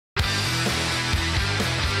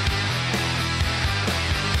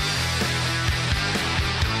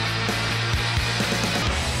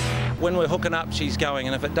when we're hooking up, she's going,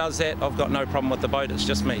 and if it does that, I've got no problem with the boat, it's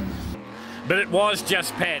just me. But it was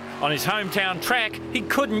just Pat. On his hometown track, he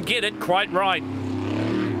couldn't get it quite right.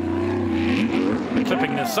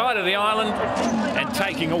 Clipping the side of the island and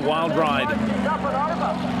taking a wild ride.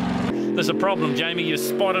 There's a problem, Jamie. You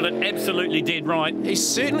spotted it absolutely dead right. He's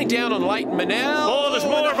certainly down on Leighton Manel. Oh, there's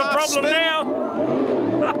more of a problem now.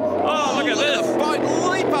 Oh, look at this. The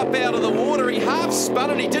boat leap up out of the water. He half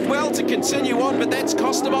spun it. He did well to continue on, but that's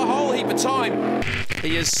cost him a whole heap of time.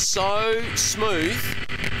 He is so smooth.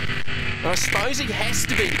 I suppose he has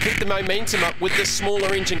to be to keep the momentum up with this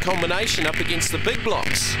smaller engine combination up against the big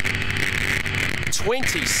blocks.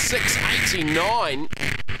 26.89,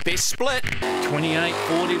 best split.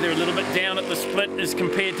 28.40, they're a little bit down at the split as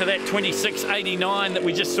compared to that 26.89 that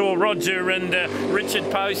we just saw Roger and Richard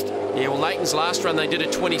post. Yeah, well, Leighton's last run, they did a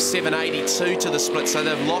 27.82 to the split, so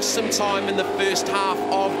they've lost some time in the first half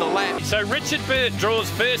of the lap. So Richard Burt draws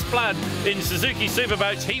first blood in Suzuki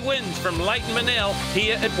Superboats. He wins from Leighton Manel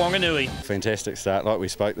here at Wanganui. Fantastic start, like we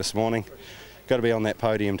spoke this morning. Got to be on that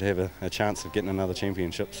podium to have a chance of getting another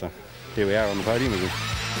championship, so here we are on the podium again.